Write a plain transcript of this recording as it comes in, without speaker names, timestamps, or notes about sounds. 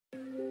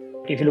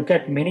If you look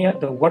at many of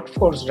the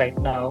workforce right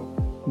now,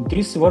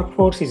 this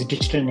workforce is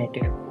digital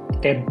native.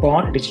 They're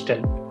born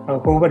digital.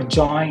 Whoever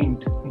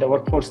joined the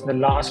workforce in the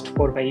last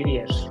 4 or 5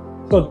 years.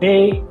 So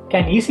they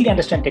can easily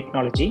understand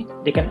technology.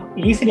 They can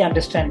easily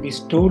understand these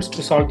tools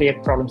to solve their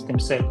problems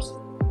themselves.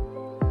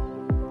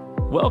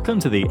 Welcome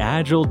to the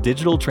Agile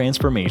Digital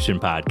Transformation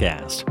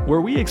Podcast,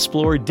 where we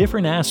explore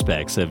different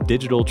aspects of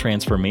digital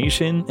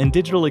transformation and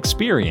digital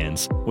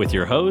experience with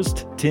your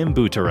host, Tim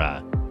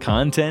Butera,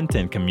 Content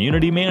and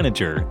Community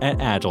Manager at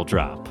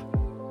AgileDrop.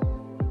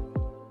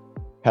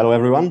 Hello,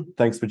 everyone.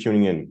 Thanks for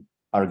tuning in.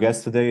 Our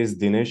guest today is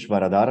Dinesh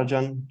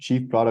Varadarajan,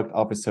 Chief Product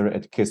Officer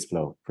at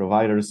Kissflow,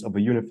 providers of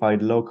a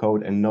unified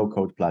low-code and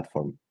no-code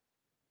platform.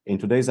 In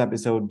today's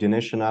episode,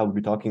 Dinesh and I will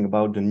be talking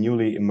about the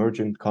newly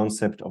emergent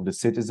concept of the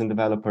citizen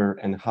developer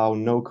and how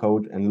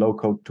no-code and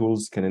low-code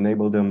tools can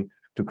enable them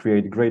to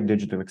create great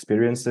digital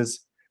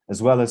experiences,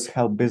 as well as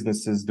help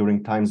businesses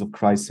during times of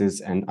crisis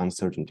and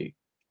uncertainty.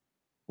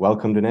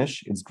 Welcome,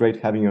 Dinesh. It's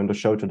great having you on the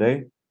show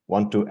today.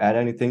 Want to add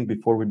anything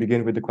before we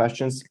begin with the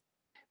questions?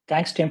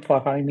 Thanks, Tim, for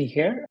having me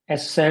here.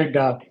 As said,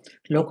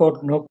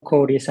 low-code,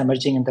 no-code is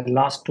emerging in the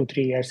last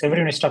 2-3 years.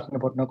 Everyone is talking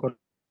about no-code,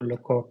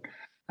 low-code.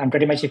 And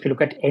pretty much if you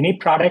look at any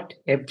product,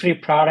 every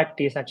product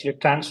is actually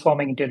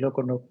transforming into a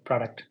low-code, no-code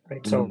product,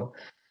 right? So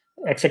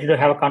excited to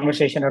have a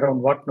conversation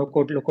around what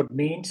no-code, low-code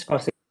means for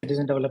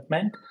citizen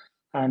development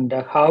and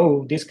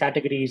how this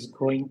category is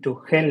going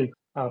to help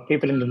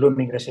people in the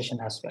looming recession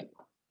as well.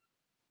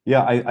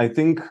 Yeah, I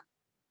think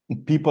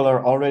people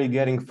are already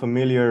getting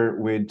familiar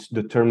with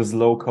the terms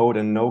low code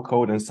and no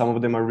code, and some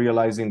of them are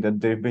realizing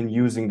that they've been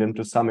using them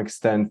to some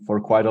extent for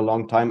quite a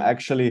long time,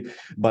 actually.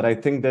 But I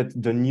think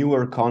that the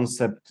newer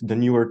concept, the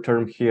newer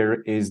term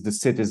here is the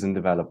citizen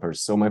developer.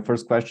 So my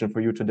first question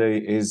for you today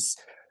is,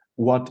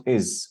 what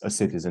is a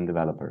citizen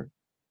developer?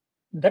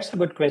 That's a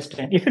good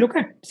question. If you look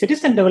at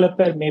citizen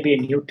developer, maybe a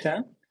new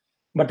term,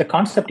 but the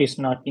concept is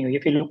not new.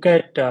 If you look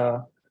at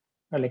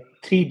like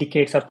 3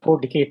 decades or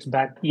 4 decades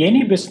back,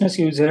 any business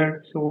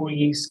user who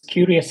is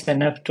curious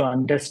enough to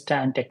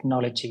understand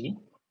technology,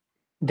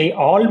 they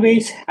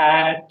always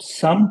had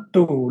some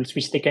tools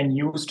which they can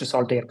use to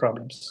solve their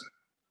problems,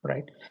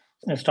 right?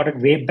 It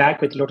started way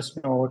back with Lotus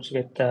Notes,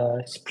 with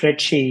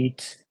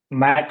spreadsheets,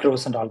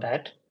 macros, and all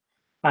that.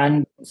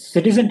 And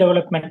citizen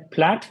development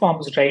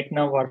platforms right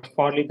now are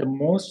probably the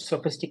most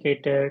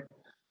sophisticated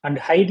and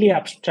highly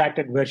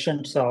abstracted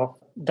versions of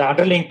the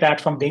underlying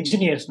platform the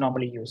engineers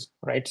normally use,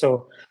 right?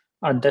 So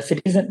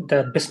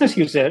the business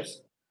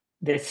users,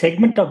 the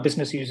segment of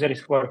business users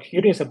who are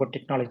curious about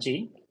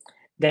technology,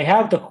 they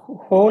have the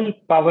whole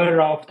power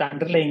of the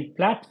underlying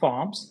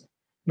platforms,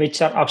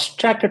 which are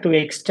abstracted to an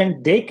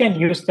extent they can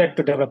use that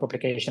to develop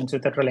applications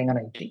without relying on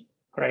IT,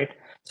 right?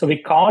 So we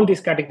call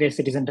this category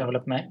citizen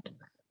development.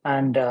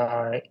 And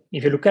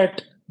if you look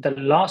at the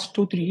last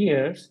 2-3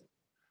 years,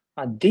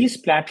 these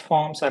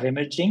platforms are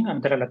emerging,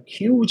 and there are a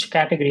huge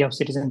category of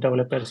citizen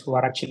developers who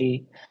are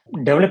actually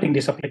developing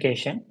this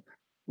application.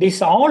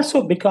 This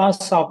also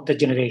because of the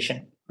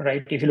generation,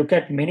 right? If you look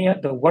at many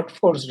of the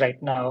workforce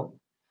right now,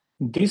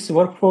 this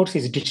workforce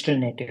is digital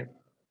native.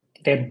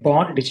 They're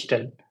born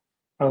digital.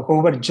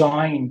 Whoever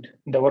joined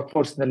the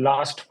workforce in the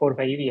last 4 or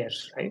 5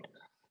 years, right?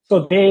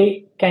 So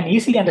they can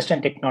easily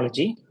understand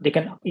technology. They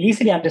can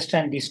easily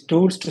understand these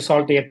tools to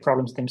solve their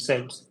problems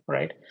themselves,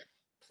 right?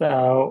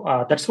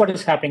 So that's what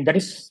is happening. That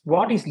is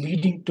what is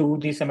leading to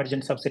this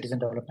emergence of citizen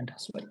development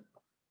as well.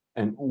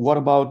 And what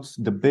about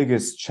the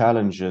biggest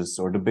challenges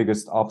or the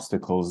biggest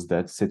obstacles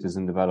that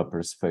citizen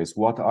developers face?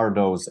 What are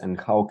those, and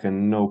how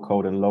can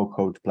no-code and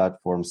low-code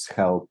platforms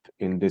help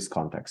in this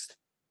context?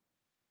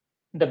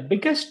 The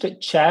biggest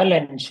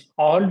challenge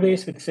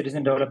always with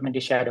citizen development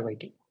is shadow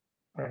IT,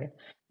 right?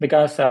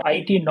 Because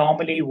IT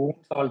normally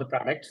owns all the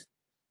products.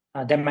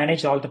 They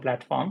manage all the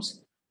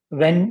platforms.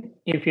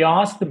 If you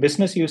ask the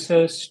business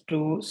users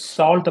to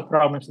solve the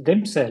problems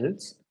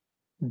themselves,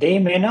 they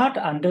may not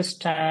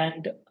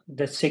understand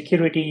the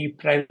security,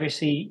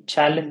 privacy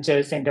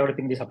challenges in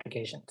developing these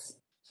applications.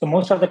 So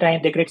most of the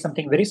time, they create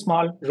something very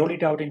small, roll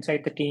it out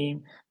inside the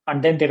team,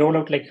 and then they roll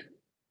out like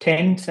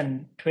tens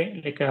and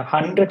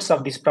hundreds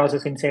of these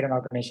processes inside an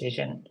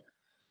organization.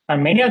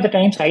 And many of the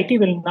times, IT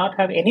will not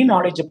have any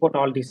knowledge about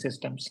all these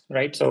systems,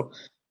 right? So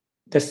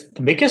the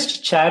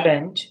biggest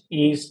challenge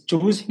is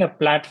choosing a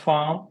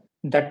platform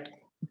that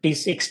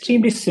is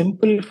extremely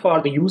simple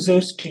for the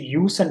users to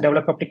use and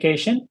develop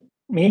application.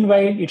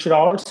 Meanwhile, it should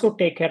also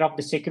take care of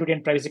the security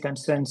and privacy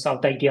concerns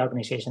of the IT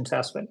organizations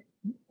as well.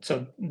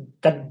 So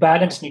that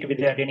balance need to be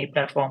there in any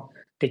platform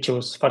they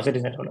choose for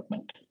citizen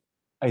development.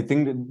 I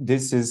think that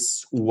this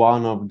is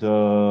one of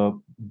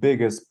the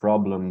biggest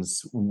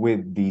problems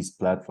with these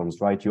platforms,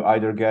 right? You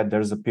either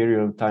there's a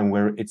period of time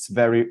where it's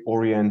very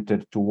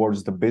oriented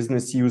towards the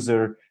business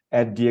user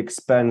at the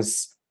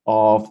expense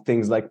of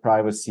things like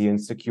privacy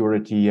and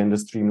security and the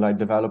streamlined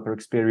developer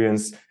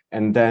experience.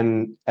 And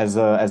then as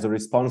a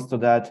response to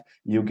that,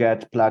 you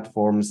get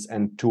platforms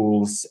and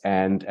tools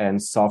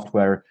and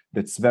software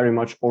that's very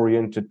much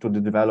oriented to the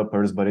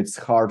developers, but it's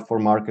hard for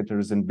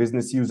marketers and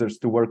business users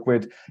to work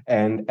with.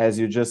 And as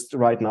you just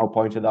right now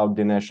pointed out,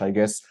 Dinesh, I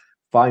guess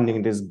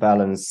finding this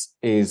balance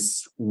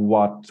is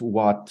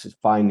what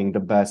finding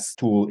the best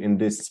tool in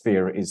this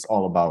sphere is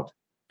all about.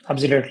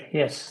 Absolutely,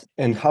 yes.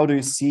 And how do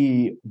you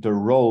see the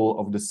role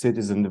of the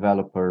citizen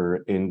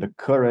developer in the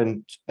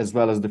current as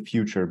well as the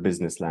future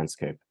business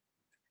landscape?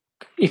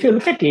 If you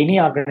look at any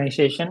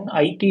organization,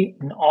 IT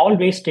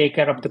always take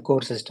care of the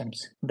core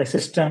systems, the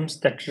systems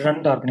that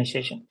run the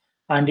organization.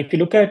 And if you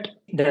look at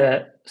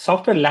the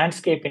software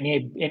landscape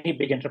in any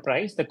big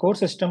enterprise, the core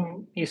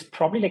system is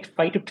probably like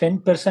 5 to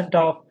 10%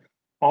 of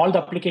all the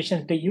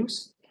applications they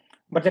use,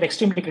 but they're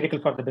extremely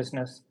critical for the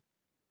business.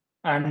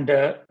 And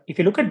if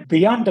you look at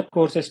beyond the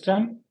core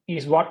system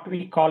is what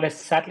we call as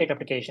satellite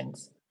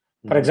applications.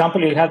 For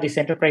example, you have these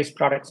enterprise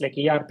products like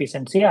ERPs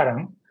and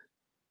CRM.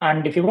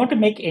 And if you want to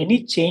make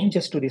any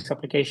changes to these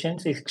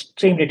applications, it's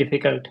extremely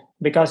difficult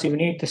because you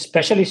need the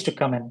specialists to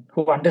come in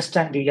who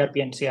understand the ERP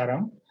and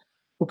CRM,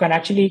 who can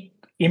actually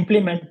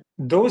implement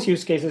those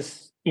use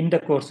cases in the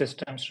core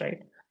systems, right?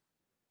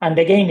 And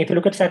again, if you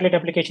look at satellite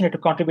application, it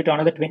will contribute to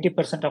another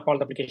 20% of all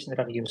the applications that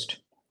are used.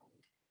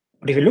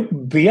 But if you look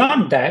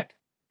beyond that,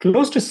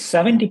 close to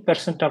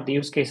 70% of the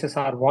use cases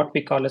are what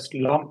we call as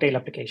long tail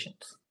applications.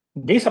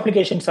 These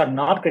applications are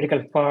not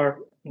critical for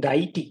the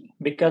IT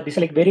because these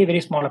are like very, very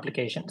small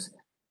applications,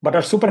 but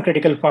are super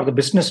critical for the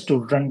business to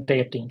run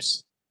their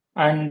teams.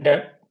 And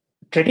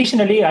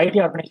traditionally, IT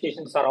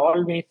organizations are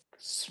always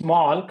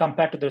small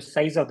compared to the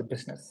size of the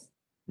business,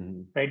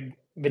 right?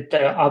 With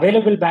the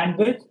available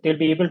bandwidth, they'll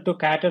be able to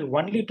cater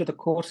only to the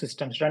core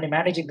systems,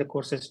 managing the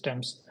core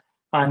systems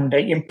and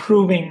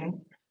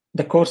improving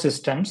the core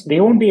systems.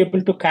 They won't be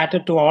able to cater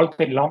to all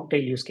the long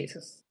tail use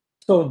cases.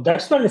 So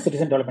that's where the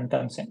citizen development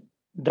comes in.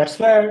 That's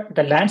where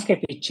the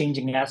landscape is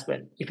changing as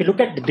well. If you look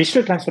at the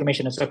digital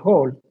transformation as a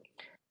whole,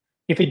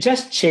 if you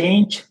just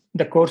change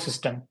the core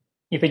system,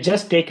 if you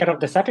just take care of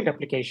the satellite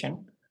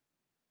application,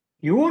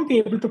 you won't be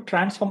able to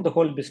transform the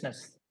whole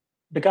business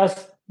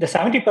because the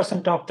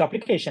 70% of the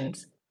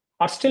applications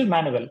are still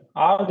manual,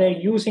 or they're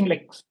using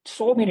like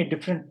so many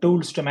different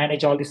tools to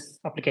manage all these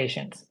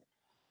applications.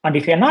 And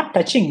if you're not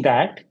touching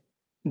that,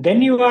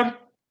 then you are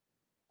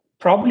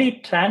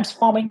probably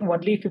transforming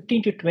only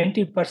 15 to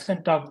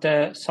 20% of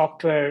the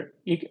software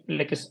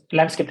like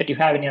landscape that you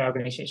have in your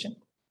organization.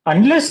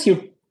 Unless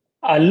you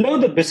allow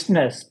the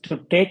business to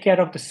take care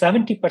of the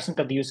 70%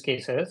 of the use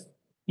cases,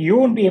 you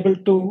won't be able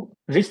to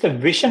reach the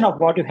vision of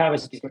what you have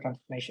as digital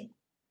transformation,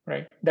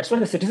 right? That's where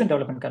the citizen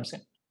development comes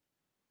in.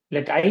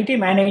 Let IT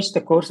manage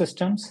the core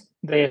systems,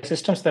 the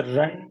systems that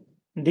run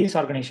these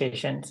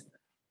organizations,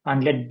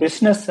 and let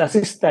business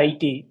assist the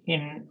IT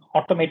in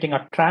automating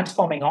or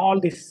transforming all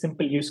these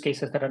simple use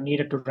cases that are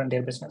needed to run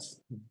their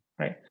business,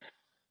 right?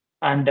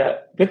 And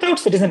without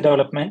citizen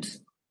development,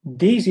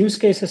 these use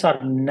cases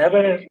are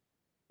never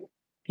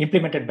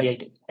implemented by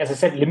IT. As I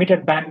said,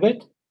 limited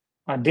bandwidth.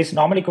 This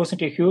normally goes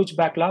into a huge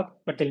backlog,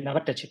 but they'll never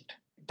touch it.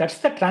 That's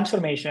the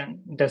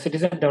transformation the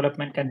citizen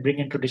development can bring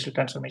into digital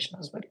transformation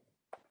as well.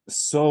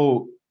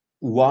 So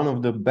one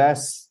of the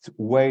best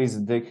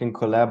ways they can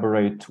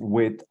collaborate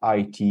with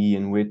IT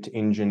and with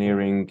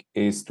engineering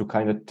is to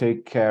kind of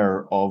take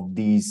care of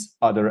these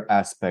other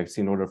aspects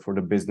in order for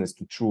the business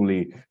to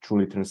truly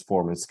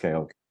transform and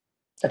scale.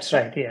 That's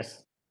right,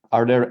 yes.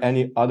 Are there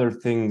any other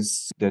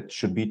things that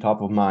should be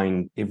top of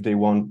mind if they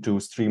want to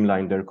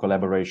streamline their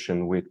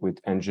collaboration with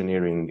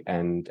engineering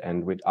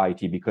and with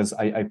IT? Because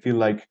I feel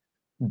like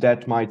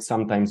that might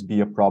sometimes be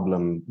a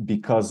problem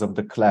because of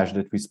the clash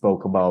that we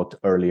spoke about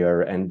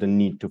earlier and the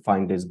need to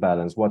find this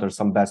balance. What are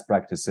some best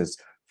practices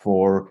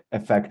for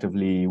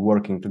effectively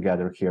working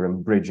together here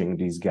and bridging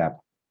this gap?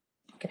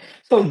 Okay.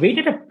 So we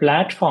did a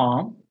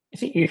platform.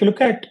 See, if you look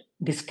at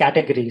these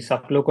categories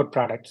of low-code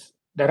products,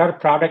 there are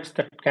products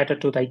that cater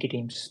to the IT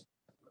teams.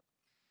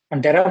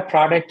 And there are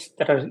products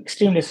that are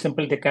extremely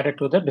simple, they cater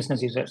to the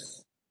business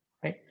users.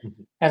 Right?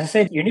 As I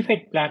said,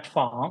 unified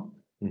platform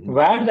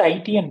where the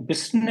IT and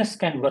business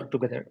can work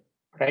together,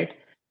 right?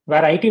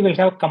 Where IT will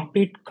have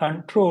complete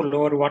control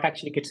over what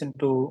actually gets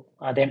into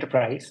the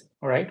enterprise,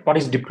 right? What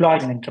is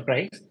deployed in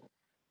enterprise,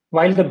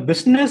 while the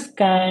business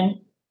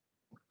can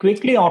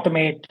quickly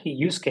automate the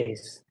use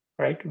case,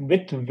 right?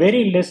 With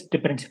very less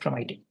dependency from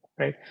IT,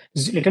 right?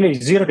 Literally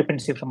zero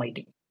dependency from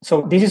IT.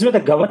 So this is where the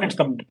governance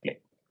comes into play.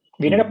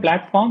 We need a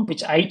platform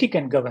which IT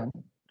can govern,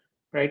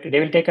 right? They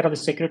will take care of the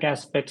security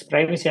aspects,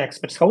 privacy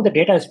aspects, how the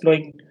data is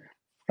flowing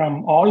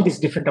from all these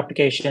different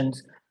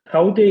applications,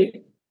 how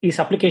these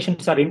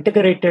applications are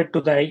integrated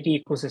to the IT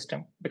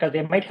ecosystem, because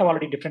they might have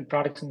already different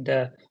products in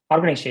the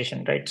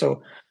organization, right?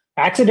 So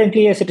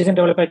accidentally, a citizen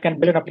developer can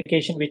build an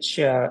application which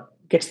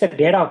gets the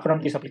data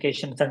from these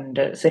applications and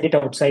send it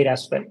outside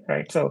as well,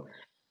 right? So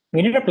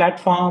we need a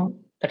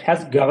platform that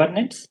has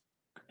governance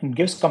and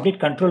gives complete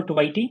control to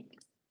IT,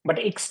 but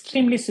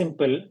extremely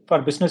simple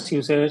for business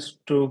users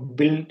to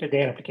build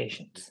their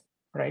applications,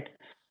 right?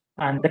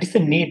 And that is the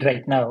need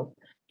right now.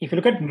 If you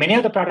look at many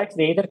of the products,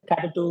 they either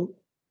cater to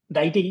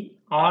the IT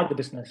or the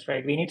business,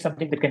 right? We need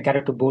something that can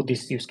cater to both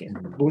these use cases,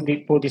 both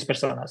these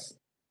personas.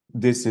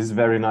 This is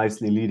very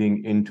nicely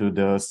leading into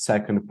the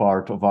second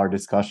part of our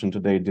discussion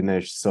today,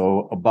 Dinesh.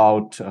 So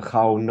about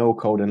how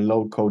no-code and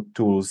low-code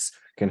tools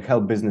can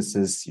help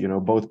businesses,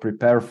 both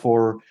prepare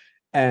for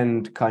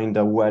and kind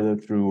of weather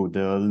through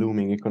the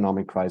looming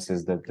economic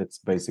crisis that's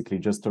basically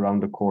just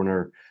around the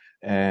corner.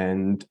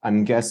 And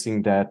I'm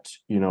guessing that,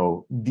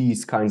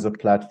 these kinds of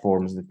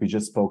platforms that we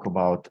just spoke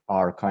about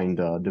are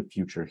kind of the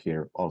future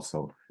here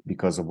also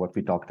because of what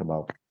we talked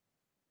about.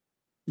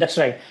 That's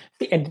right.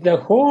 And the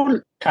whole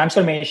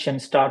transformation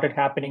started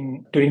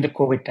happening during the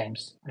COVID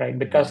times, right?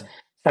 Because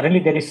suddenly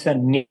there is a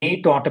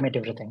need to automate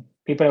everything.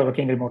 People are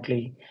working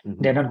remotely.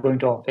 They're not going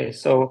to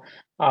office. So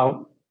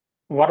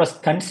what was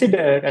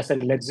considered as a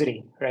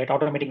luxury, right?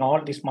 Automating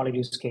all these smaller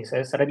use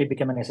cases suddenly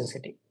became a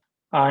necessity.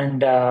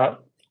 And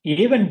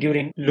even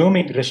during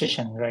looming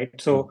recession, right?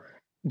 So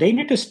they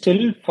need to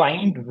still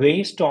find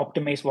ways to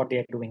optimize what they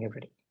are doing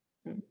every day.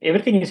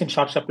 Everything is in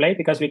short supply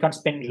because we can't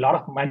spend a lot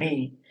of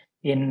money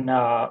in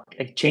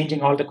like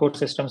changing all the core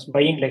systems,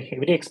 buying like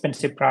very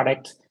expensive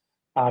products,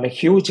 like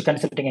huge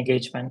consulting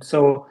engagement.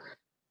 So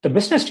the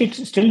business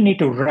still need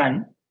to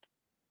run.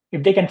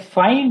 If they can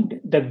find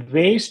the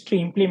ways to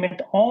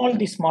implement all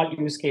these small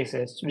use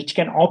cases, which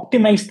can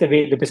optimize the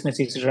way the business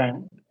is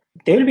run,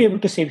 they will be able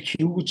to save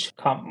huge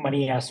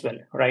money as well,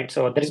 right?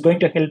 So that is going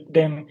to help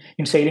them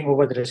in sailing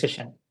over the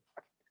recession.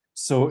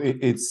 So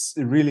it's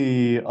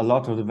really a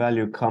lot of the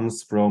value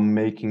comes from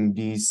making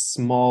these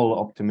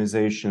small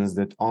optimizations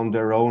that on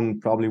their own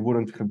probably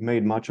wouldn't have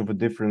made much of a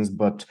difference,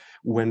 but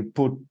when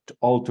put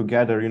all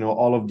together,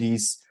 all of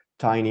these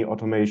tiny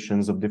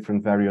automations of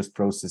different various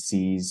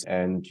processes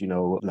and,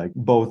 like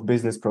both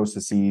business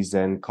processes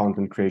and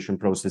content creation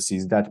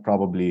processes, that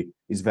probably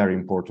is very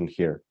important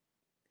here.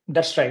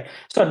 That's right.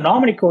 So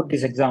normally quote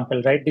this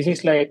example, right? This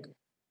is like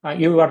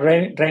you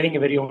are driving a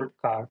very old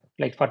car,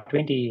 like for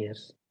 20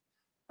 years.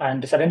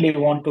 And suddenly you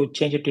want to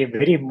change it to a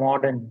very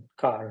modern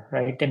car,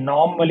 right? Then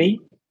normally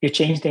you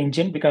change the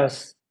engine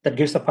because that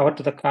gives the power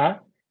to the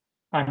car,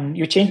 and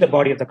you change the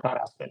body of the car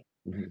as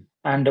well.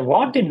 And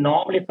what they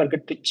normally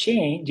forget to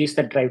change is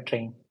the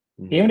drivetrain.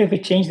 Even if we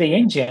change the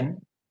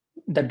engine,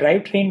 the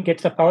drivetrain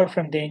gets the power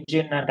from the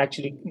engine and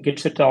actually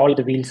gets it to all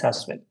the wheels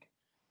as well.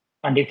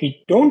 And if you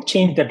don't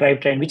change the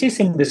drivetrain, which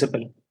is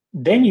invisible,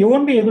 then you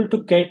won't be able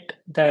to get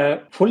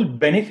the full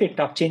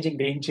benefit of changing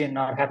the engine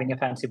or having a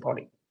fancy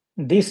body.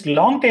 These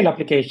long tail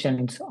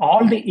applications,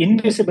 all the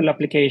invisible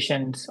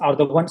applications are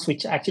the ones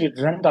which actually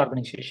run the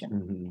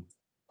organization,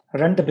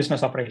 run the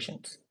business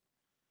operations.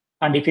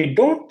 And if you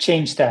don't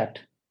change that,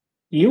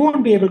 you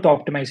won't be able to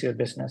optimize your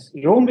business.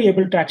 You won't be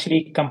able to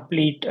actually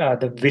complete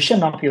the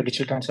vision of your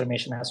digital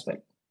transformation as well.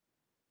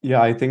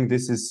 Yeah, I think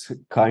this is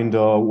kind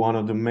of one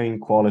of the main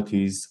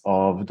qualities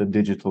of the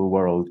digital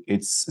world.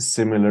 It's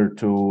similar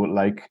to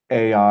like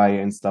AI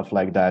and stuff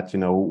like that,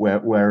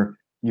 where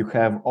you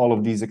have all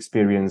of these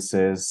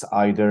experiences,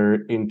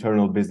 either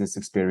internal business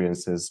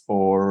experiences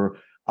or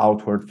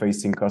outward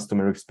facing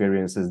customer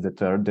experiences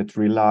that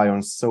rely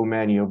on so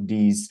many of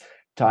these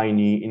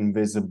tiny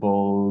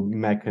invisible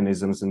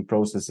mechanisms and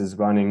processes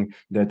running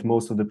that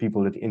most of the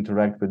people that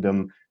interact with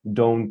them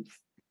don't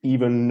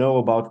even know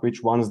about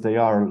which ones they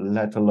are,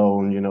 let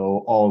alone,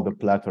 all the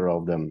plethora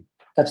of them.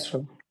 That's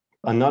true.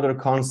 Another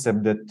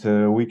concept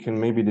that we can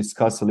maybe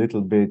discuss a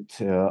little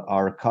bit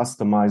are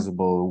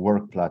customizable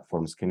work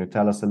platforms. Can you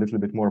tell us a little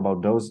bit more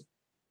about those?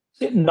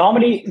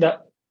 Normally,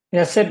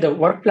 as I said, the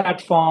work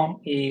platform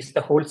is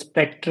the whole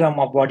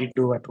spectrum of what you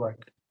do at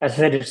work. As I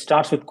said, it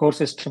starts with core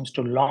systems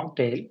to long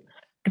tail.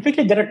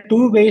 Typically, there are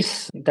two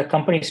ways the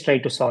companies try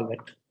to solve it,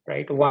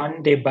 right?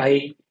 One, they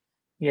buy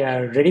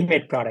a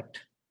ready-made product,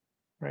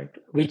 right,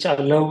 which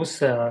allows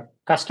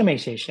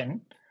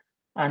customization,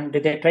 and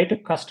they try to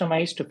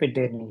customize to fit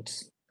their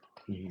needs.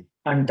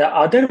 And the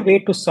other way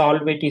to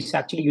solve it is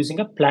actually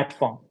using a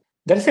platform.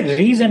 There is a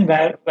reason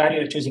where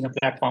you're choosing a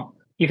platform.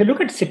 If you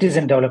look at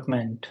citizen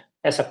development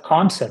as a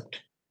concept,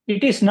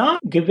 it is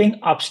not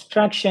giving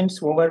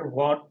abstractions over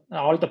what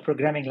all the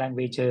programming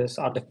languages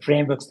or the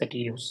frameworks that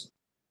you use.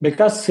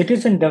 Because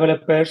citizen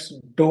developers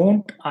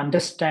don't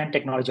understand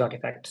technology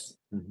artifacts.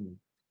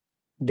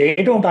 They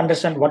don't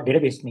understand what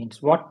database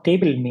means, what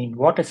table means,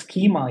 what a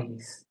schema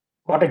is,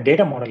 what a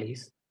data model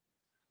is.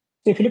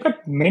 So if you look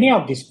at many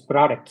of these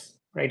products,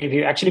 right, if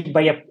you actually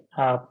buy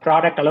a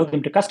product, allow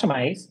them to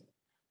customize,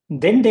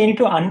 then they need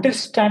to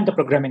understand the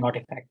programming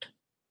artifact,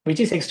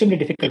 which is extremely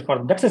difficult for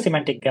them. That's a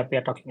semantic gap we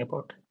are talking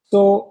about.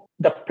 So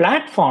the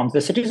platforms,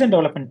 the citizen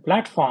development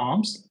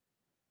platforms,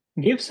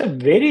 gives a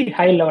very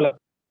high level of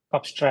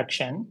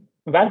abstraction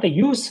where the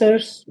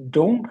users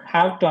don't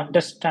have to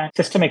understand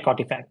systemic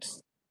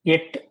artifacts.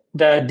 Yet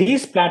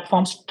these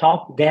platforms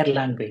talk their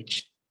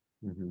language,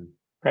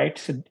 right?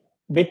 So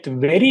with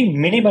very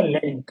minimal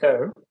learning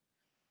curve,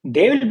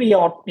 they will be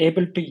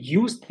able to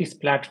use these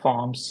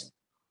platforms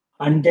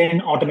and then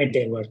automate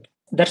their work.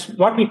 That's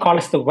what we call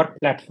as the work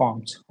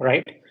platforms,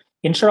 right?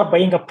 Instead of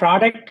buying a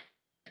product,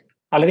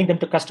 allowing them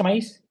to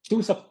customize,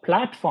 choose a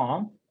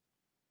platform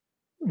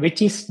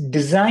which is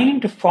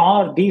designed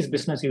for these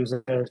business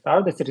users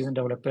or the citizen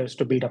developers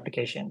to build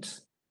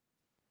applications.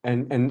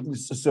 And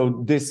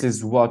so this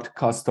is what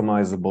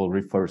customizable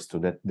refers to,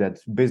 that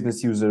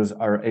business users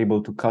are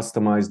able to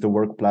customize the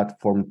work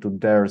platform to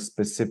their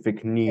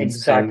specific needs.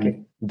 Exactly.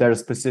 And their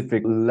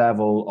specific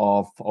level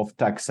of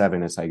tech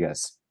savviness, I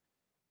guess.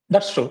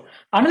 That's true.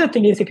 Another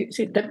thing is, if you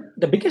see that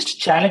the biggest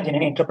challenge in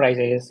any enterprise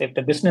is if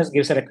the business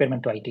gives a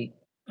requirement to IT.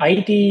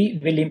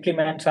 IT will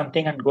implement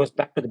something and goes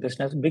back to the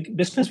business.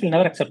 Business will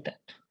never accept that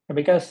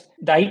because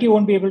the IT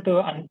won't be able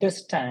to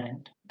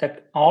understand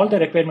that all the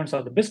requirements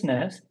of the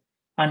business,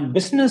 and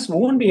business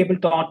won't be able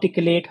to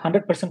articulate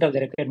 100% of the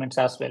requirements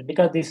as well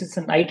because this is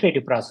an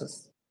iterative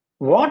process.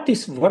 What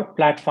this work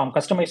platform,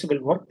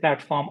 customizable work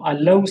platform,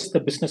 allows the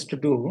business to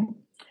do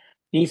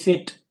is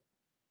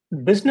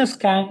business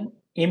can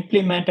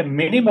implement a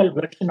minimal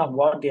version of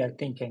what they are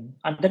thinking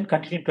and then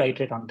continue to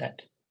iterate on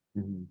that.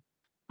 Mm-hmm.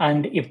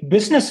 And if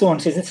business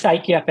owns, it's the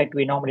IKEA effect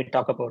we normally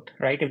talk about,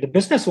 right? If the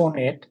business own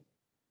it,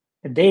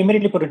 they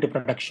immediately put it into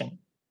production.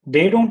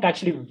 They don't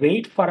actually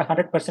wait for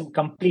 100%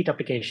 complete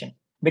application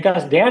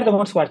because they are the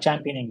ones who are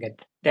championing it.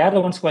 They are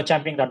the ones who are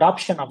championing the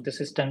adoption of the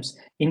systems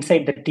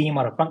inside the team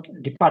or a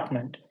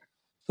department.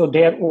 So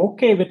they are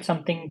okay with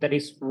something that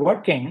is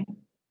working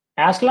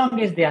as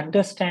long as they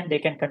understand they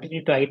can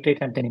continue to iterate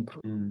and then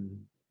improve.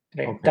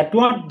 Right? Okay. That's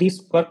what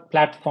these work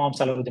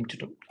platforms allow them to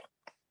do.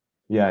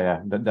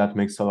 Yeah, that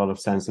makes a lot of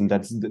sense. And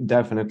that's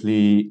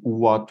definitely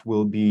what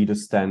will be the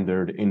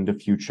standard in the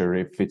future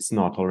if it's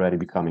not already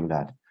becoming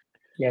that.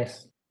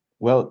 Yes.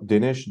 Well,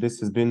 Dinesh,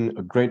 this has been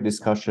a great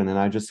discussion. And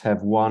I just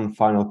have one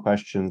final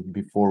question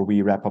before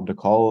we wrap up the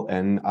call.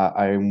 And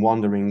I'm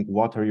wondering,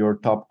 what are your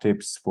top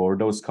tips for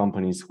those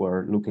companies who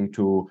are looking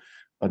to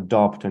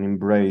adopt and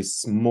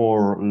embrace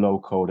more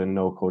low-code and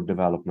no-code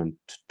development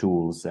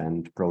tools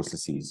and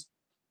processes?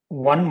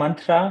 One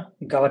mantra,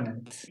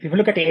 governance. If you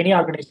look at any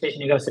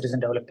organization, you have citizen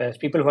developers,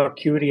 people who are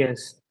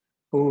curious,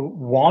 who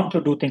want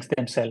to do things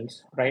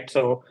themselves, right?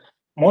 So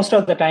most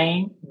of the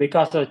time,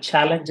 because of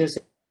challenges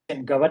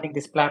in governing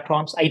these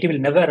platforms, IT will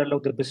never allow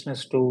the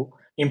business to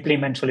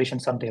implement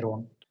solutions on their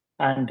own.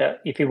 And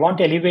if you want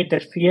to elevate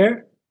that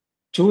fear,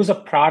 choose a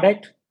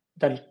product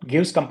that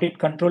gives complete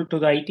control to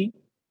the IT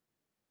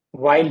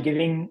while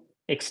giving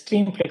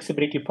extreme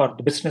flexibility for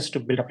the business to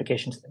build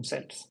applications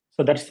themselves.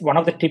 So that's one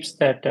of the tips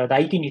that the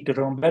IT need to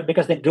remember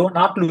because they're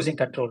not losing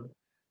control.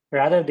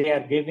 Rather, they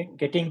are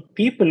getting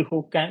people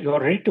who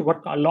are ready to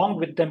work along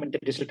with them in the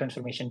digital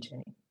transformation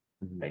journey.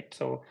 Mm-hmm. Right.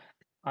 So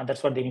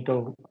that's what they need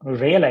to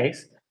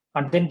realize,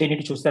 and then they need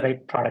to choose the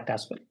right product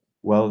as well.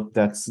 Well,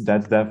 that's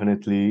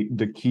definitely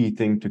the key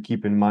thing to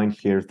keep in mind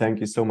here. Thank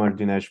you so much,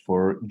 Dinesh,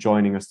 for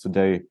joining us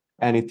today.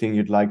 Anything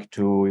you'd like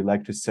to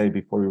say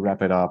before we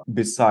wrap it up,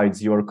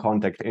 besides your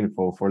contact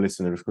info for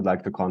listeners who'd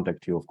like to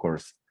contact you, of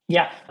course?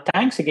 Yeah,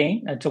 thanks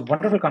again. It's a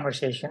wonderful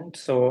conversation.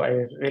 So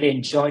I really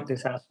enjoyed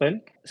this as well.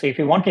 So if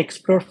you want to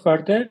explore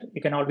further,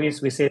 you can always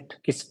visit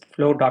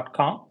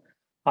kissflow.com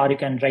or you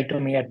can write to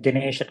me at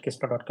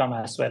dinesh@kissflow.com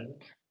as well.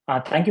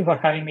 Thank you for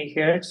having me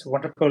here. It's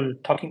wonderful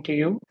talking to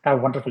you. Have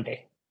a wonderful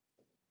day.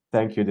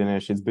 Thank you,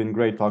 Dinesh. It's been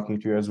great talking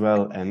to you as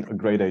well, and a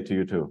great day to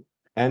you too.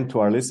 And to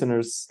our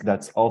listeners,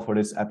 that's all for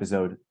this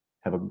episode.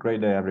 Have a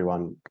great day,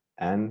 everyone,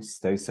 and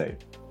stay safe.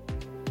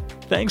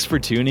 Thanks for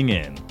tuning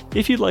in.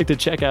 If you'd like to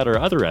check out our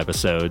other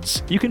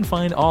episodes, you can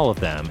find all of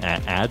them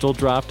at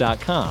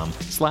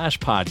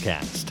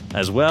agiledrop.com/podcast,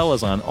 as well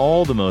as on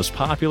all the most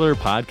popular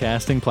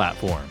podcasting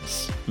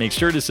platforms. Make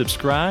sure to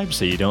subscribe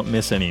so you don't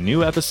miss any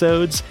new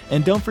episodes,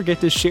 and don't forget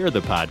to share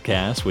the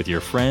podcast with your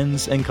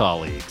friends and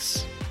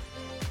colleagues.